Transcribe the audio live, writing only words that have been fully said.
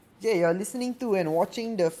Yeah, you're listening to and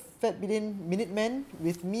watching the Fat Billion Minute Man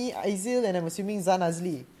with me, Aizil, and I'm assuming Zan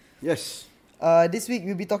Azli. Yes. This week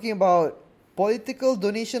we'll be talking about political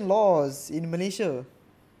donation laws in Malaysia.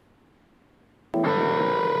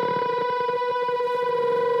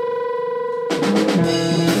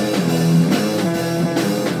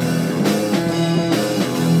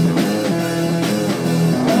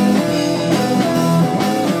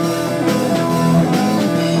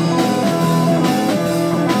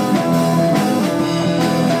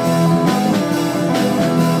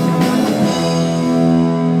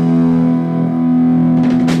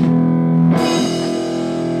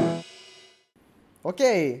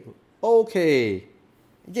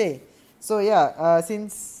 Okay. So yeah,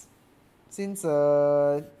 since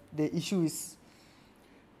the issue is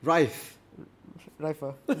Rife. rife,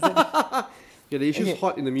 Yeah, the issue's Okay.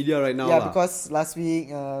 hot in the media right now. yeah, lah. because last week,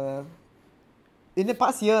 in the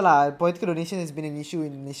past year political donation has been an issue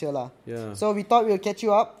in Malaysia Yeah. So we thought we'll catch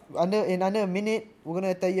you up in under a minute. We're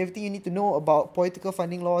gonna tell you everything you need to know about political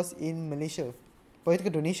funding laws in Malaysia,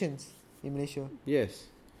 political donations in Malaysia. Yes.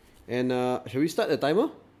 And shall we start the timer?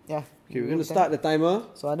 Yeah. Okay, we're going to start the timer.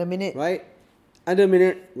 So under a minute. Right? Under a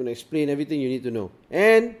minute, I'm going to explain everything you need to know.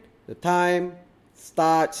 And the time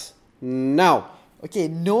starts now. Okay,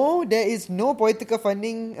 no, there is no political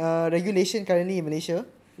funding regulation currently in Malaysia.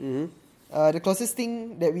 The closest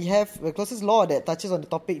thing that we have, the closest law that touches on the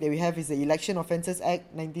topic that we have is the Election Offences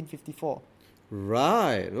Act 1954.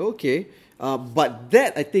 Right. Okay. But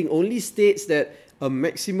that, I think, only states that a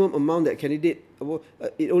maximum amount that candidate...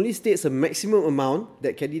 it only states a maximum amount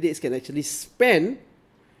that candidates can actually spend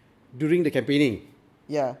during the campaigning.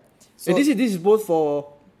 Yeah. So, and this is both for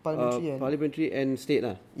parliamentary and state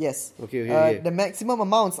lah. Yes. Okay. The maximum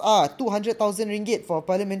amounts are 200,000 ringgit for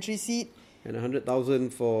parliamentary seat. And 100,000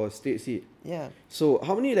 for state seat. Yeah. So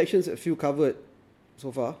how many elections have you covered so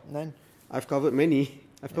far? None. I've covered many.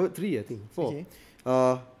 I've covered 3, I think. 4. Okay.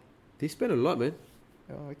 They spend a lot, man.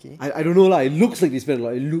 Oh, okay. I don't know lah. It looks like they spend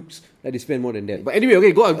a lot. It looks like they spend more than that. But anyway,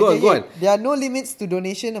 okay, go on. There are no limits to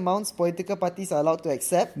donation amounts political parties are allowed to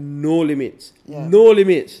accept. No limits. Yeah. No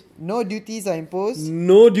limits. No duties are imposed.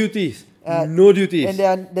 No duties. No duties.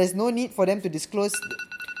 And there's no need for them to disclose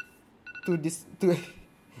to 1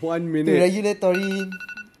 to minute. regulatory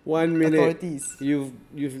 1 minute. authorities. You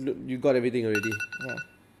got everything already. Yeah.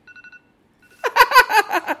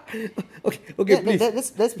 Okay, please.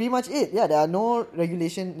 That's pretty much it. Yeah, there are no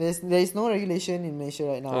regulation. There is no regulation in Malaysia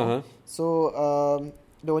right now. Uh-huh. So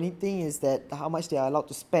the only thing is that how much they are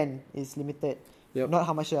allowed to spend is limited. Yep. Not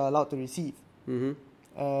how much they are allowed to receive. Mm-hmm.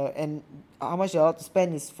 And how much they are allowed to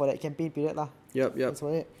spend is for that campaign period lah. Yep. That's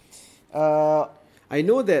about it. I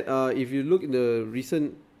know that if you look in the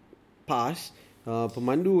recent past,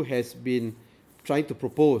 Pemandu has been trying to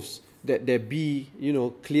propose that there be,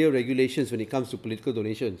 clear regulations when it comes to political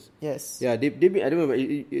donations. Yes. Yeah, they've been, I don't know,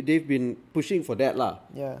 they've been pushing for that lah.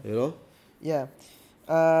 Yeah. Yeah.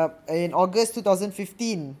 In August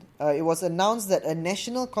 2015, it was announced that a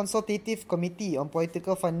National Consultative Committee on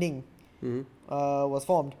Political Funding was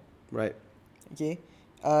formed. Right. Okay.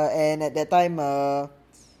 And at that time,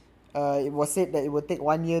 it was said that it would take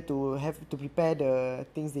 1 year to prepare the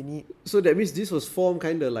things they need. So that means this was formed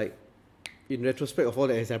kind of like in retrospect of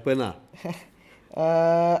all that has happened lah.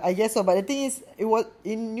 I guess so, but the thing is, it was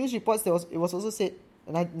in news reports. It was also said,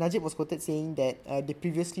 Najib was quoted saying that they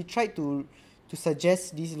previously tried to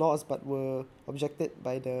suggest these laws but were objected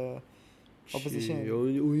by the opposition.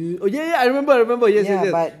 Oh yeah, I remember. Yes.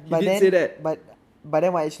 But he then, did say that. But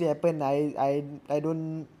then what actually happened? I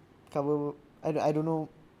don't cover. I don't know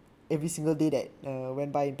every single day that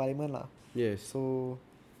went by in Parliament lah. Yes. So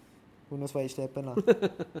who knows what actually happened lah.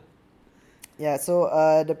 Yeah, so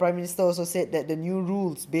the Prime Minister also said that the new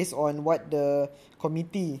rules based on what the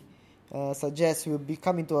committee suggests will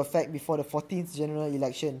come into effect before the 14th general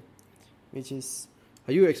election, which is...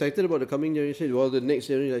 Are you excited about the coming generation? Well, the next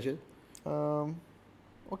general election?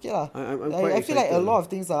 Okay lah. I'm quite I feel like a excited. lot of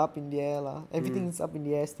things are up in the air lah. Everything is up in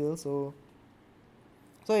the air still, so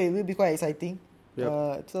it will be quite exciting.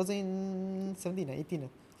 Yep. 2017, 18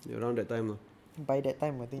 Yeah, around that time lah. By that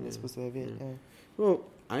time, I think they're supposed to have it. Yeah. Well,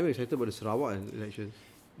 I'm excited about the Sarawak elections.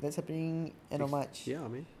 That's happening end of March. Yeah,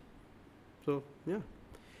 man. So, yeah.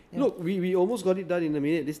 Look, we almost got it done in a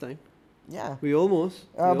minute this time. Yeah. We almost.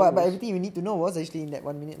 But everything you need to know was actually in that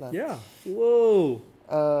 1 minute lah. Yeah. Whoa.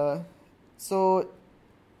 So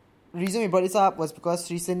the reason we brought this up was because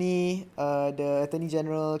recently the Attorney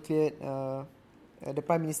General cleared the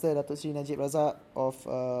Prime Minister Datuk Seri Najib Razak of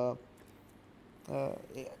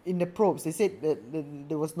in the probes. They said that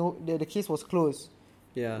the case was closed.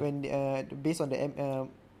 Yeah. When based on the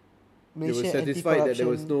They were Malaysia satisfied that there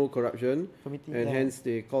was Anti-Corruption no corruption, Committee. and Yeah. hence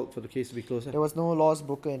they called for the case to be closed. There was no laws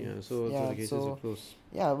broken. Yeah, so the cases were closed.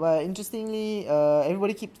 Yeah, but interestingly,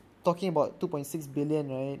 everybody keeps talking about 2.6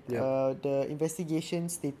 billion, right? Yeah. The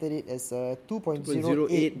investigation stated it as 2.08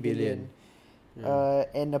 2.08 billion.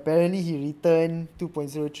 Yeah. And apparently he returned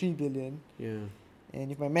 2.03 billion. Yeah.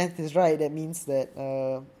 And if my math is right, that means that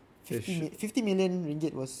 50 million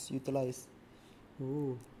ringgit was utilized.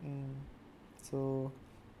 Oh. So,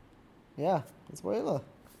 yeah, that's about it lah.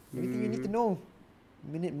 Everything you need to know.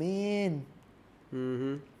 Minute Man.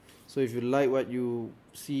 So if you like what you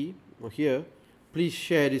see or hear, please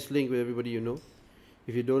share this link with everybody you know.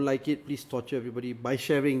 If you don't like it, please torture everybody by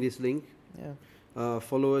sharing this link. Yeah.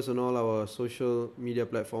 Follow us on all our social media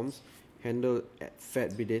platforms. Handle at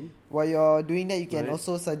FatBidin. While you're doing that, you can Right.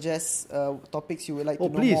 also suggest topics you would like to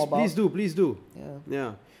know please, more about. please do.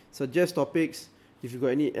 Yeah. Suggest topics. If you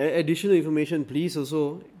got any additional information, please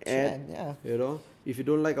also add. Yeah. You know, if you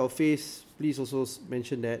don't like our face, please also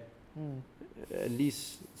mention that. At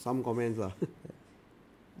least some comments lah.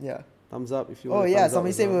 Yeah. Thumbs up if you. Oh want a yeah, thumbs up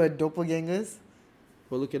somebody as said we well. were doppelgangers.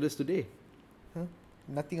 Well, look at us today.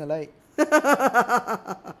 Nothing alike.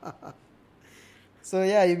 So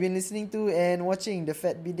yeah, you've been listening to and watching the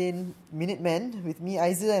Fat Bidin Minute Man with me,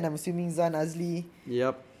 Aiza, and I'm assuming Zan Azli.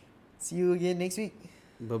 Yep. See you again next week.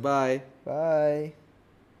 Bye bye. Bye.